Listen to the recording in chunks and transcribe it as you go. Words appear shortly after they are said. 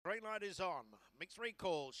Green light is on. Mixed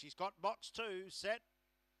recall. She's got box 2 set.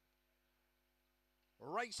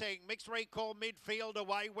 Racing, Mixed Recall midfield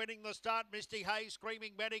away, winning the start. Misty Hayes,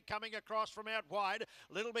 Screaming Betty coming across from out wide.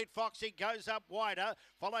 Little Bit Foxy goes up wider,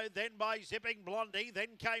 followed then by Zipping Blondie.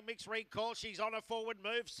 Then came Mixed Recall. She's on a forward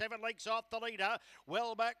move, 7 lengths off the leader.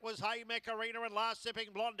 Well back was Hey Macarena and last Zipping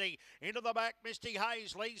Blondie. Into the back, Misty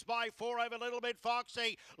Hayes leads by 4 over Little Bit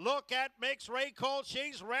Foxy. Look at Mixed Recall.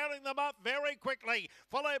 She's rounding them up very quickly,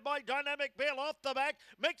 followed by Dynamic Bill off the back.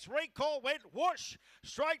 Mixed Recall went whoosh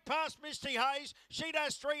straight past Misty Hayes. She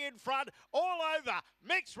does 3 in front, all over.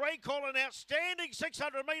 Mixed Recall, an outstanding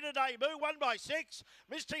 600 metre debut, won by 6.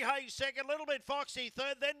 Misty Hayes second, Little Bit Foxy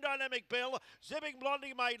third, then Dynamic Bill. Zipping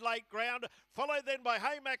Blondie made late ground, followed then by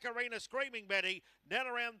Hey Macarena, Screaming Betty, down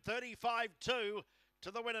around 35-2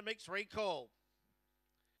 to the winner, Mixed Recall.